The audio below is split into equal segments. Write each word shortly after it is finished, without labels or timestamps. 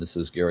This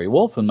is Gary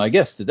Wolf, and my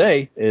guest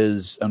today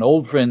is an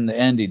old friend,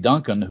 Andy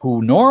Duncan,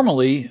 who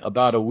normally,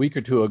 about a week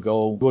or two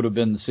ago, would have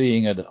been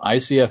seeing at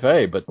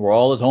ICFA, but we're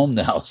all at home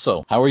now.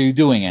 So how are you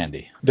doing,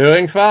 Andy?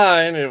 Doing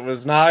fine. It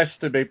was nice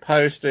to be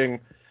posting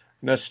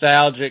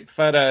nostalgic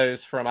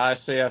photos from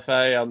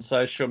ICFA on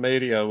social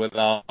media with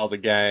all the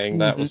gang.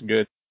 That was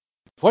good.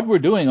 What we're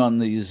doing on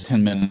these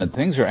 10-minute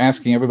things are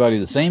asking everybody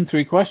the same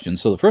three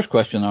questions. So the first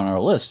question on our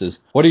list is,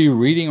 what are you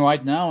reading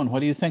right now, and what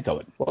do you think of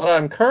it? What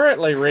I'm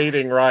currently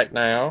reading right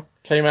now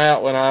came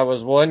out when I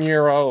was 1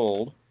 year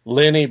old.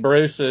 Lenny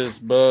Bruce's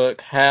book,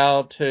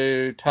 How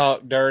to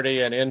Talk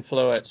Dirty and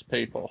Influence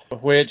People,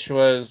 which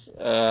was,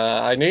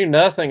 I knew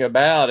nothing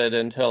about it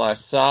until I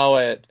saw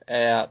it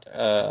at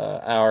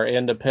our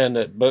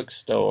independent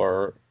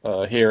bookstore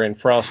here in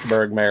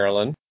Frostburg,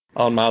 Maryland,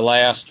 on my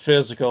last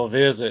physical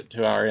visit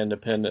to our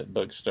independent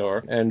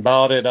bookstore, and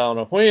bought it on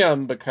a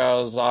whim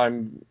because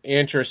I'm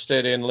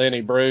interested in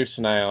Lenny Bruce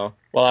now.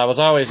 Well, I was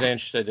always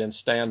interested in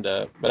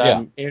stand-up, but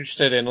I'm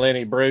interested in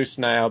Lenny Bruce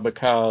now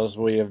because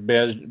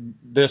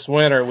this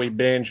winter we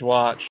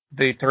binge-watched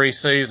the 3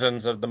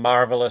 seasons of The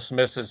Marvelous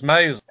Mrs.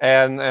 Maisel,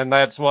 and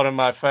that's one of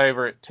my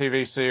favorite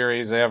TV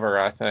series ever,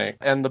 I think.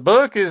 And the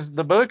book is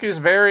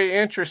very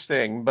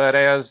interesting, but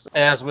as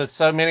with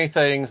so many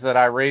things that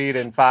I read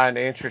and find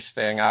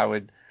interesting, I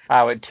would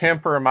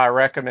temper my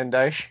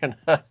recommendation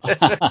of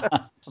it.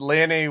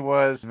 Lenny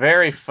was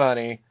very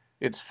funny.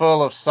 It's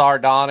full of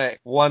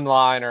sardonic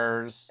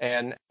one-liners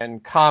and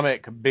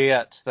comic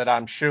bits that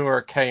I'm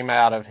sure came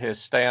out of his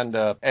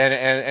stand-up.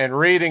 And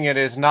reading it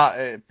is not,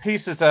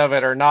 pieces of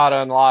it are not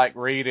unlike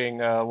reading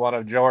one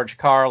of George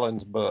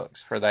Carlin's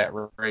books for that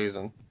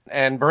reason.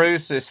 And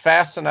Bruce is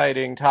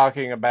fascinating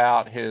talking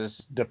about his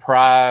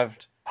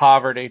deprived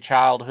poverty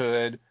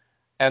childhood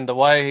and the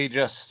way he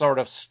just sort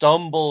of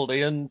stumbled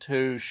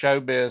into show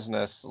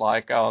business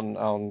like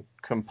on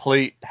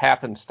complete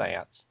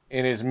happenstance.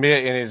 In his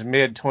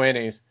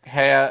mid-20s.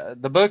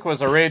 The book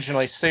was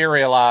originally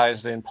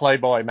serialized in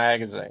Playboy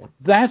magazine.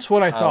 That's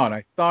what I thought.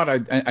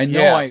 I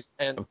know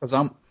because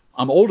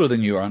I'm older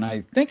than you are, and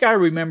I think I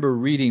remember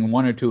reading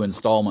 1 or 2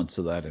 installments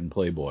of that in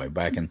Playboy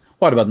back in,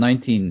 about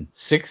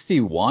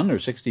 1961 or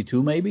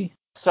 62 maybe?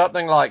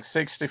 Something like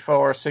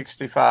 64,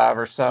 65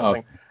 or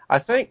something. Oh. I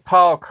think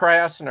Paul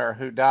Krasner,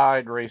 who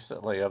died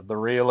recently of the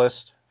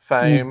realist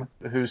fame,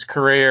 whose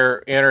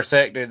career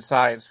intersected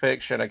science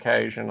fiction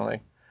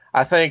occasionally,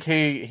 I think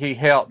he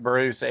helped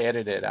Bruce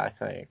edit it, I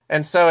think.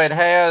 And so it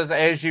has,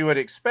 as you would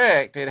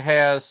expect, it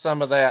has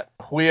some of that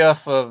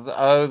whiff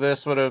of,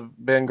 this would have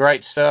been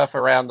great stuff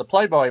around the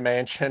Playboy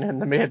Mansion in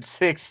the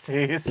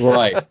mid-60s.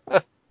 Right.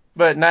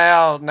 But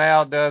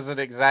now doesn't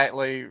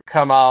exactly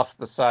come off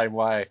the same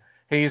way.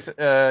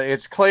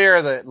 It's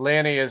clear that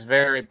Lenny is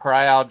very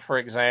proud, for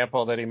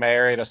example, that he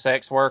married a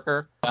sex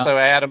worker. Yeah. So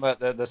adamant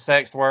that the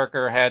sex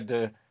worker had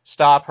to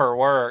stop her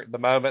work the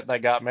moment they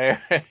got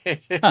married,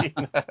 you know.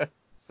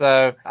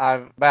 So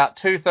I'm about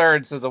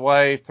 2/3 of the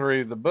way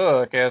through the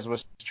book, as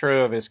was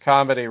true of his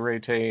comedy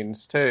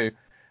routines too.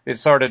 It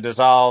sort of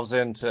dissolves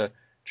into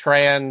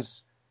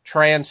transcripts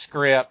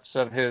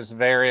of his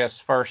various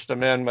First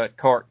Amendment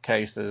court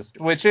cases,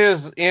 which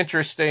is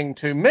interesting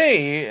to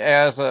me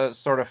as a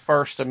sort of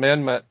First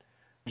Amendment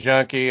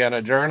junkie and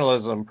a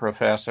journalism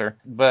professor.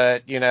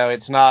 But,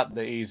 it's not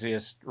the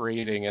easiest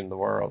reading in the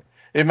world.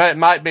 It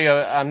might be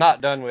I'm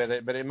not done with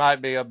it, but it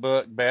might be a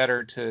book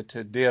better to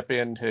dip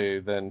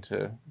into than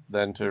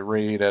to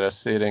read at a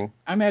sitting.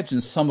 I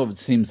imagine some of it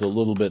seems a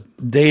little bit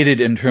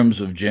dated in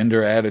terms of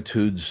gender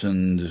attitudes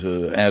and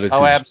attitudes.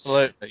 Oh,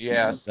 absolutely,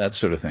 yes. That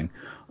sort of thing.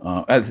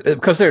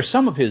 Because there's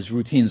some of his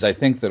routines, I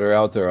think, that are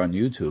out there on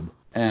YouTube.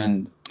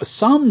 And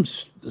some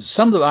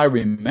that I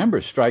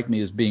remember strike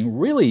me as being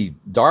really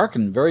dark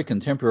and very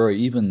contemporary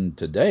even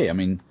today. I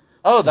mean...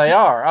 Oh, they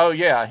are. Oh,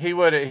 yeah.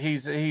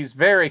 He's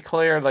very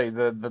clearly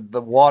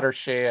the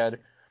watershed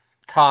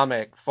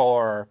comic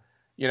for,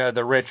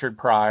 the Richard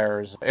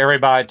Pryors.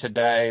 Everybody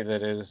today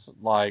that is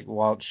like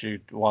wants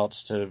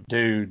to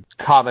do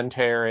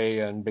commentary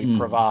and be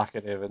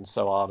provocative and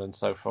so on and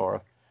so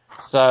forth.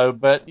 So,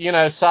 but,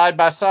 side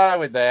by side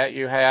with that,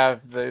 you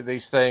have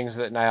these things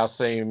that now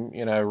seem,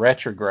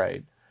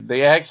 retrograde.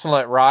 The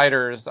excellent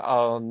writers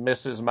on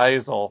Mrs.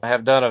 Maisel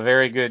have done a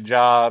very good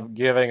job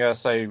giving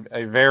us a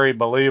very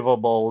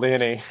believable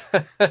Lenny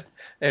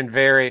and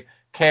very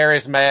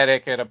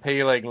charismatic and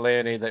appealing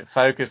Lenny that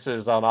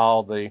focuses on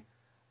all the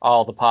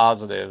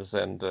positives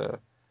and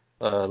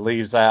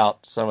leaves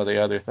out some of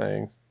the other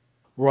things.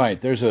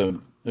 Right. There's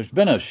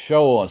been a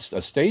show,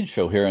 a stage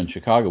show here in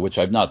Chicago, which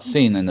I've not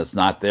seen, and it's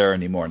not there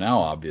anymore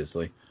now,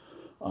 obviously.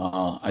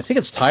 I think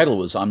its title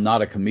was "I'm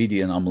Not a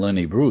Comedian, I'm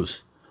Lenny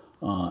Bruce."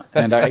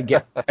 And I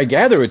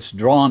gather it's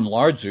drawn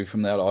largely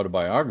from that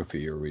autobiography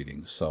you're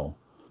reading. So,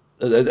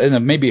 and it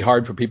may be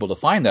hard for people to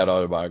find that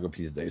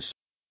autobiography these days.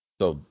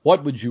 So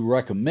what would you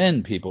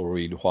recommend people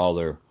read while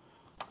they're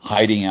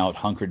hiding out,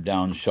 hunkered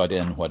down, shut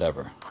in,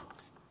 whatever?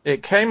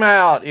 It came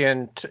out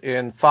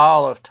in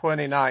fall of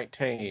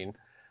 2019,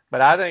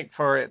 but I think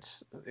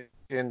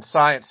in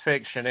science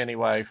fiction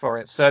anyway, for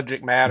its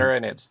subject matter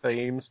and its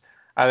themes,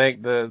 I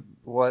think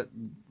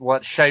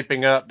what's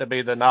shaping up to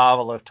be the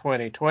novel of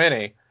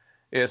 2020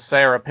 is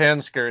Sarah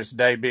Pensker's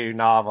debut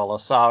novel, A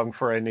Song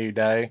for a New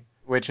Day,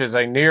 which is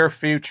a near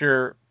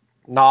future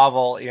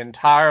novel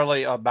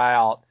entirely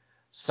about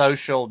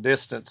social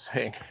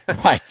distancing,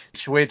 Right.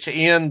 which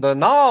in the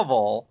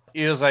novel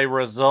is a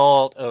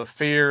result of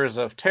fears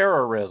of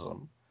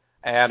terrorism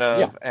and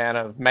Yeah.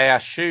 of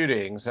mass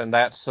shootings and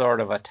that sort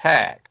of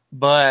attack,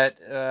 but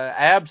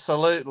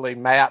absolutely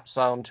maps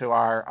onto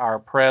our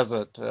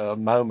present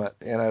moment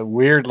in a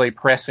weirdly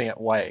prescient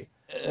way.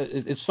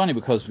 It's funny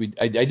because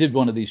I did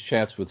one of these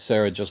chats with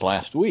Sarah just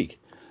last week,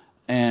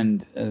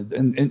 and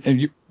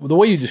the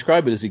way you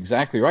describe it is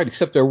exactly right.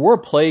 Except there were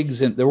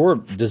plagues and there were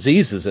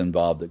diseases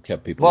involved that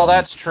kept people. Well,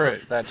 that's true.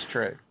 That's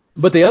true.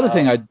 But the other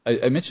thing,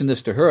 I mentioned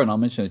this to her, and I'll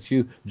mention it to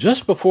you.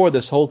 Just before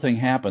this whole thing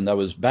happened, I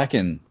was back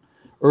in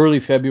early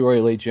February,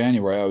 late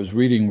January. I was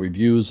reading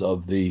reviews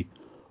of the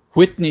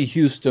Whitney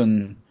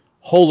Houston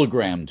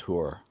hologram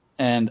tour,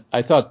 and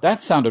I thought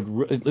that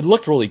it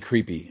looked really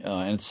creepy,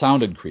 and it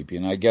sounded creepy,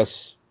 and I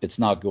guess it's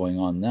not going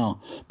on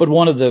now. But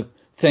one of the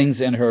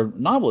things in her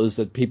novel is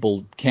that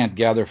people can't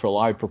gather for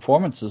live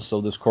performances,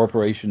 so this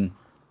corporation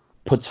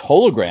puts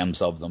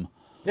holograms of them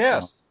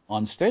Yes.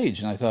 on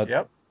stage, and I thought,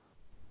 Yep.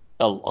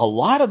 a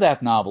lot of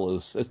that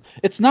novel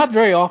it's not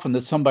very often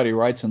that somebody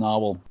writes a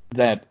novel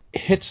that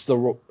hits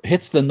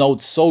the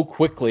notes so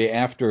quickly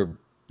after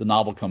the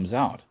novel comes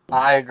out.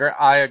 I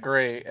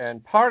agree.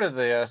 And part of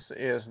this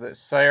is that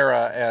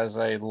Sarah, as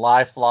a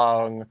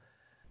lifelong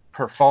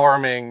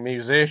performing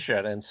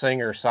musician and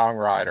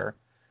singer-songwriter,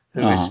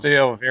 who is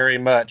still very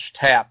much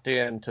tapped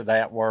into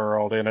that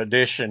world in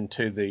addition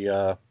to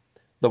the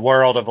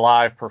world of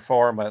live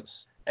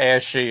performance,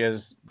 as she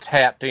is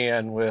tapped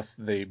in with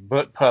the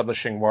book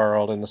publishing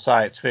world and the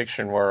science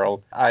fiction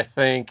world. I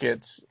think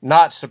it's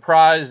not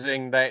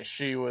surprising that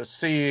she was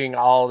seeing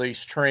all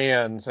these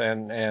trends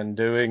and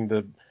doing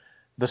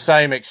the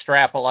same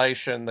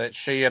extrapolation that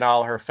she and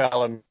all her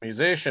fellow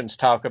musicians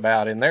talk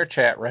about in their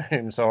chat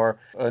rooms or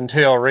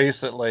until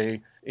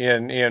recently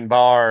in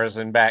bars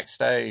and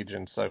backstage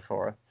and so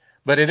forth.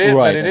 But it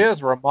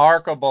is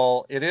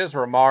remarkable. It is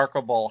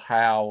remarkable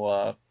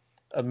how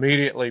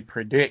immediately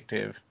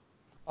predictive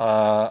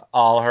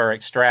all her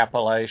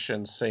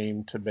extrapolations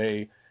seem to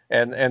be.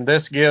 And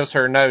this gives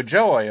her no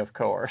joy, of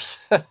course.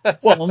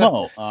 Well,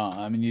 no.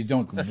 I mean, you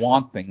don't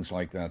want things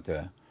like that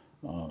to.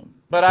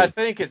 But I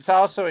think it's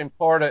also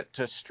important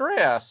to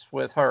stress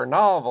with her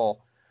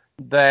novel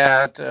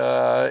that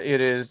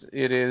it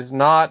is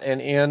not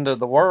an end of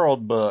the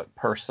world book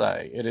per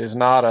se. It is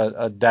not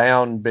a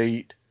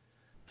downbeat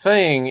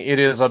thing. It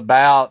is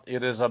about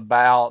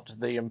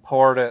the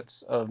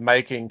importance of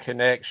making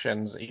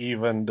connections,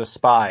 even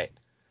despite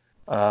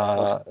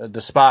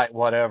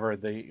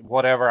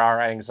whatever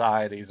our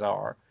anxieties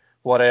are,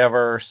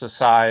 whatever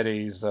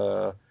society's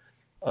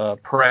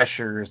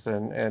pressures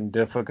and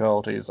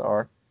difficulties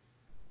are.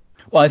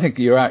 Well, I think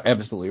you're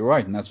absolutely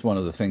right, and that's one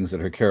of the things that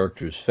her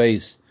characters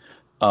face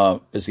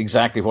is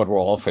exactly what we're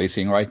all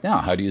facing right now.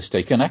 How do you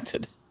stay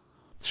connected?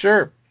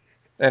 Sure.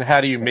 And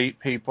how do you meet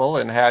people,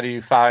 and how do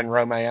you find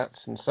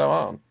romance, and so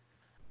on?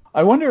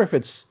 I wonder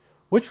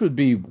which would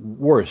be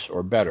worse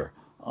or better,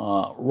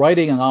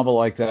 writing a novel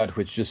like that,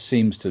 which just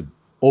seems to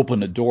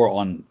open a door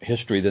on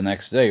history the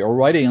next day, or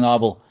writing a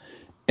novel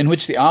in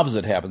which the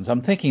opposite happens.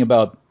 I'm thinking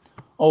about,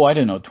 I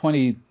don't know,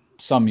 20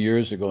 some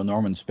years ago,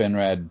 Norman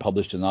Spinrad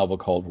published a novel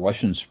called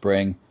Russian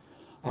Spring,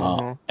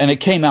 and it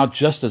came out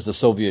just as the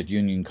Soviet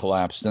Union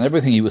collapsed, and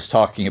everything he was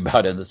talking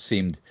about in it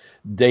seemed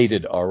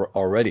dated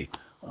already.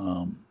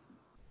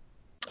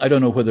 I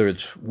don't know whether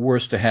it's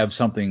worse to have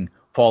something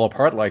fall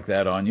apart like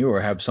that on you, or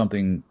have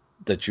something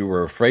that you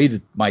were afraid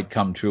it might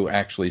come true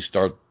actually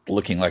start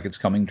looking like it's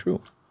coming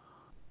true.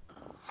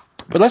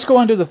 But let's go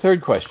on to the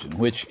third question,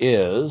 which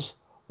is,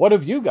 what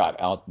have you got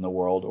out in the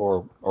world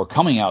or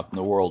coming out in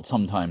the world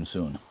sometime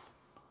soon?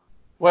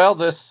 Well,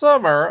 this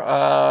summer,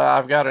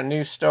 I've got a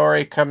new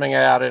story coming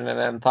out in an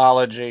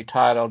anthology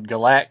titled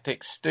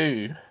Galactic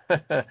Stew,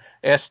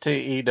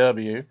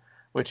 STEW,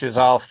 which is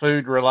all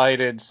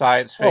food-related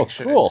science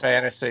fiction and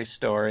fantasy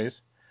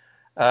stories.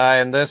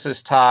 And this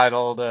is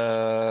titled,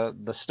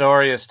 the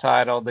story is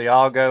titled The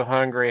All Go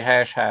Hungry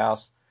Hash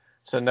House.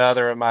 It's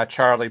another of my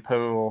Charlie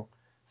Poole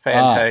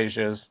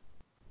fantasias.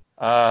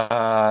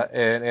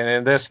 And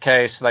in this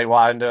case, they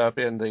wind up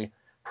in the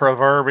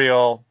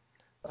proverbial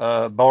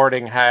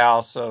boarding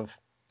house of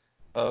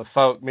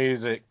folk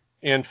music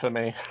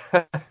infamy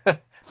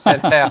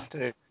and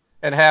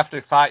have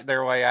to fight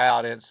their way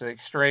out. It's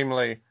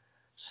extremely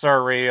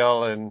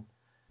surreal and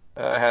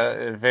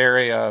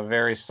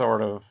very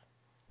sort of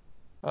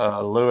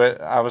Lewis.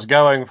 I was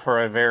going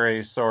for a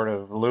very sort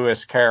of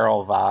Lewis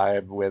Carroll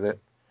vibe with it,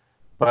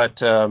 but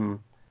so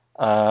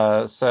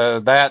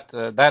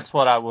that's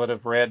what I would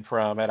have read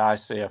from at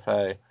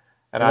ICFA,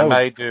 and I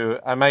may do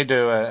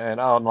an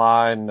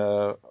online.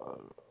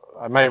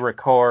 I may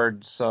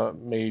record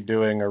me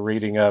doing a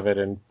reading of it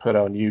and put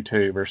on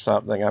YouTube or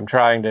something. I'm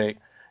trying to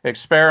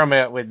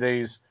experiment with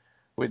these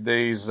with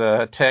these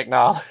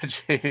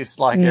technologies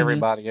like Hmm.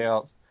 everybody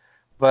else.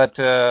 But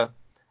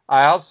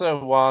I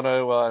also want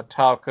to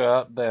talk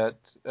up that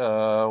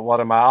one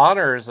of my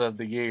honors of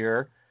the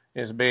year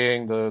is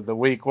being the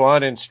week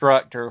one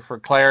instructor for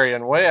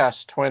Clarion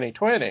West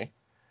 2020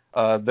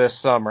 this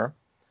summer,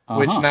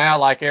 which Uh-huh. now,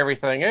 like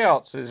everything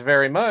else, is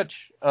very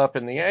much up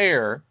in the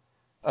air.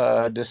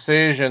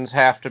 Decisions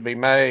have to be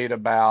made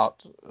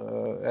about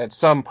at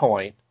some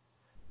point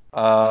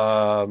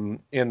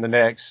in the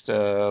next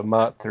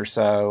month or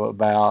so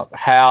about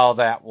how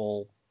that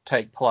will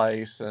take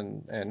place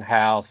and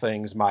how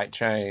things might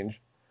change.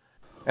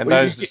 And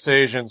Well, those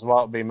decisions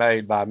won't be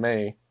made by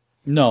me.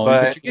 no,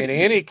 but But you in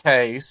get. any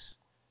case,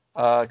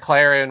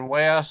 Clarion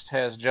West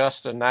has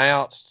just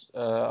announced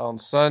on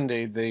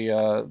Sunday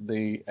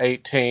the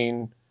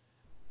 18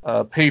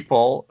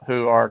 people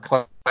who are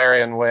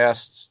Clarion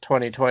West's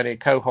 2020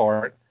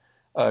 cohort.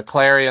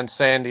 Clarion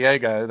San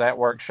Diego, that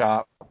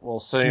workshop, will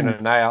soon Hmm.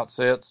 announce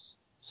its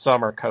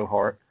summer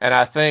cohort. And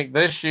I think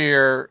this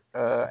year,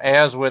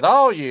 as with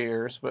all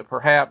years, but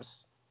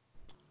perhaps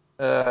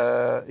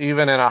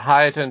even in a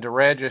heightened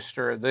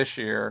register this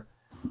year,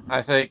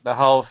 I think the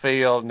whole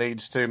field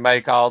needs to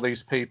make all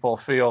these people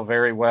feel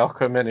very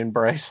welcome and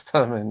embrace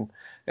them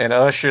and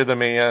usher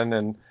them in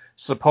and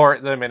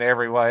support them in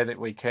every way that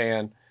we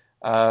can.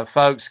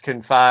 Folks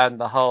can find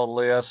the whole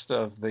list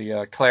of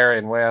the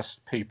Clarion West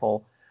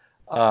people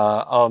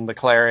on the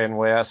Clarion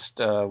West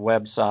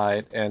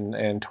website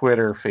and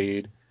Twitter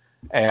feed,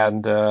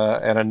 and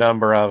a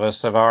number of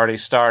us have already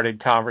started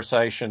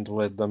conversations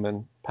with them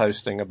and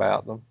posting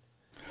about them.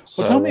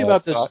 Well, tell So, me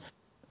about this.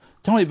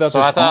 Tell me about so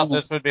this I thought online.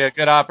 this would be a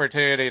good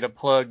opportunity to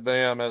plug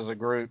them as a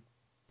group.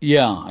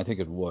 Yeah, I think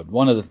it would.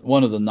 One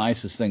of the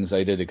nicest things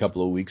I did a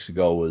couple of weeks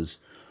ago was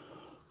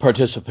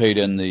participate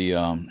in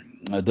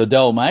the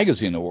Dell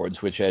Magazine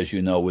Awards, which, as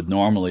you know, would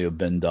normally have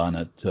been done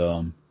at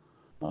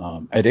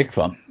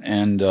ICFA,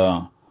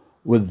 and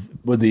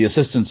with the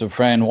assistance of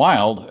Fran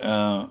Wild,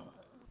 uh,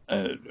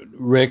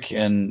 Rick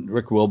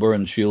Wilbur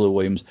and Sheila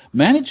Williams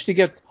managed to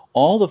get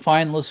all the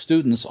finalist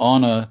students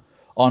on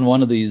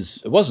one of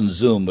these. It wasn't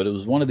Zoom, but it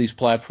was one of these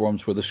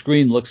platforms where the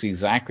screen looks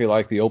exactly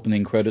like the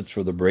opening credits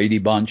for the Brady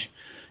Bunch.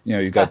 You know,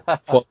 you've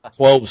got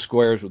 12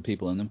 squares with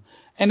people in them,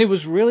 and it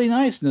was really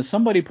nice. And as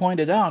somebody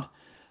pointed out,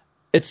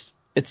 it's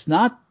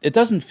not, it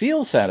doesn't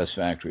feel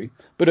satisfactory,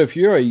 but if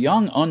you're a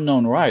young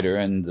unknown writer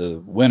and the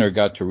winner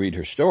got to read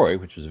her story,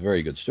 which was a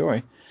very good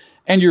story,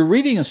 and you're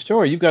reading a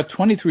story, you've got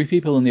 23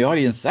 people in the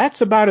audience.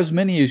 That's about as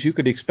many as you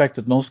could expect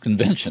at most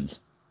conventions.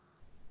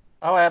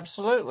 Oh,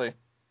 absolutely,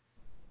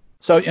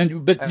 So,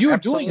 but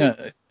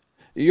absolutely.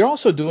 you're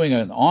also doing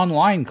an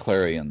online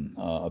Clarion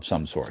of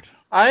some sort.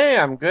 I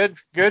am good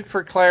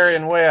for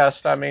Clarion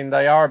West. I mean,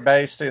 they are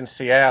based in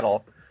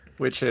Seattle,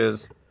 which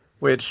is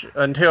which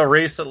until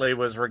recently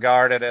was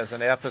regarded as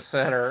an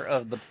epicenter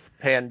of the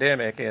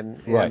pandemic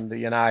Right. in the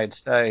United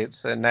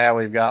States, and now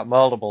we've got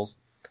multiples.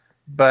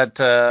 But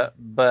I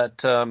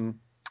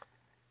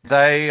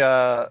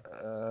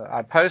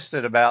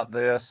posted about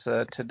this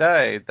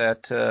today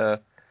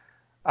that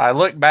I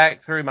look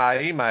back through my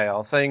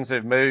email. Things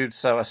have moved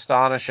so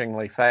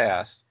astonishingly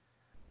fast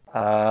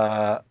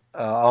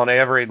on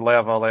every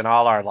level in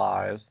all our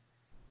lives.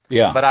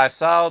 Yeah. But I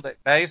saw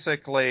that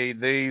basically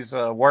these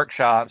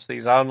workshops,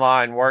 these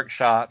online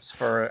workshops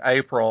for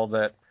April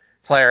that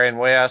Clarion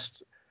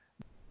West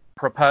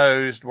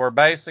proposed were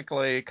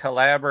basically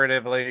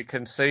collaboratively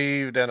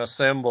conceived and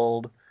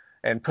assembled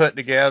and put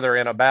together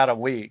in about a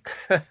week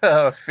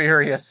of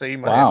furious Wow.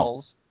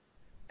 emails.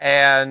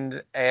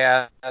 And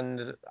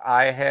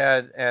I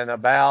had and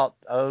about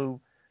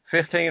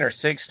 15 or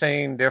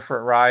 16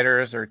 different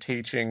writers are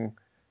teaching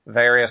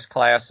various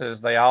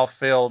classes. They all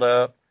filled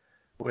up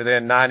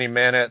within 90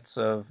 minutes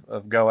of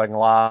going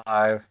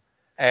live.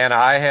 And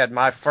I had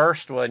my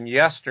first one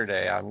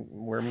yesterday.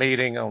 We're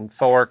meeting on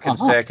 4 Uh-huh.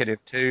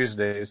 consecutive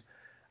Tuesdays.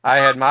 I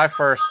had my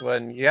first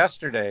one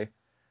yesterday.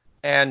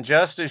 And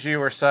just as you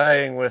were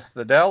saying with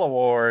the Dell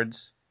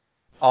Awards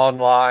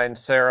online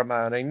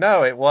ceremony,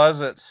 no, it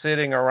wasn't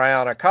sitting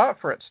around a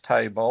conference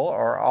table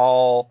or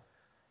all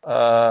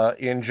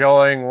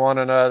enjoying one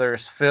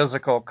another's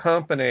physical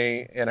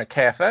company in a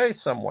cafe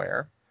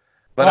somewhere.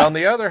 But Right. on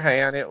the other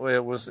hand, it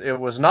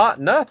was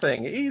not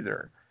nothing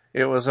either.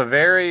 It was a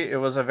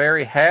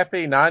very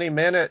happy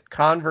 90-minute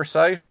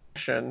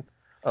conversation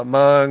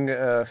among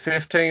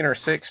 15 or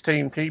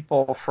 16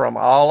 people from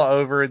all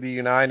over the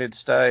United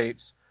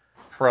States,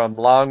 from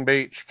Long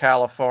Beach,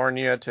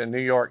 California to New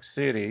York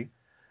City,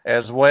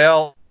 as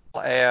well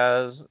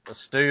as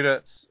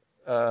students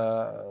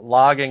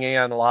logging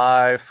in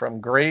live from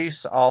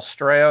Greece,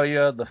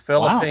 Australia, the Wow.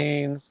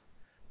 Philippines,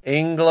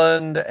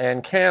 England,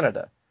 and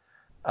Canada.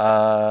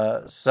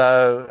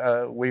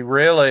 So we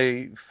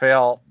really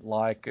felt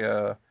like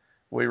a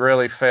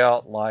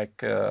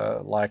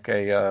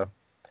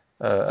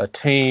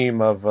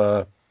team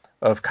of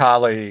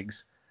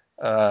colleagues,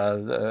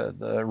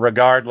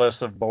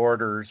 regardless of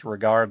borders,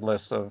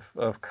 regardless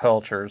of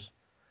cultures,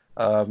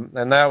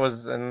 and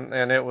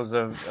it was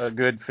a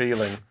good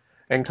feeling.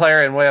 And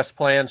Clarion West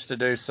plans to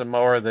do some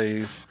more of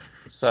these,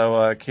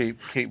 so keep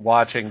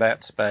watching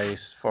that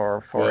space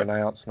for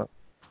announcements.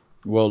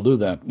 We'll do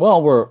that.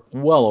 Well, we're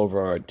well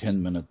over our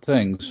 10-minute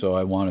thing, so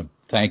I want to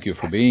thank you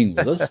for being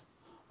with us.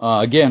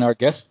 Again, our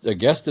guest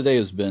today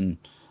has been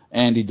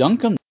Andy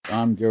Duncan.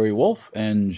 I'm Gary Wolf, and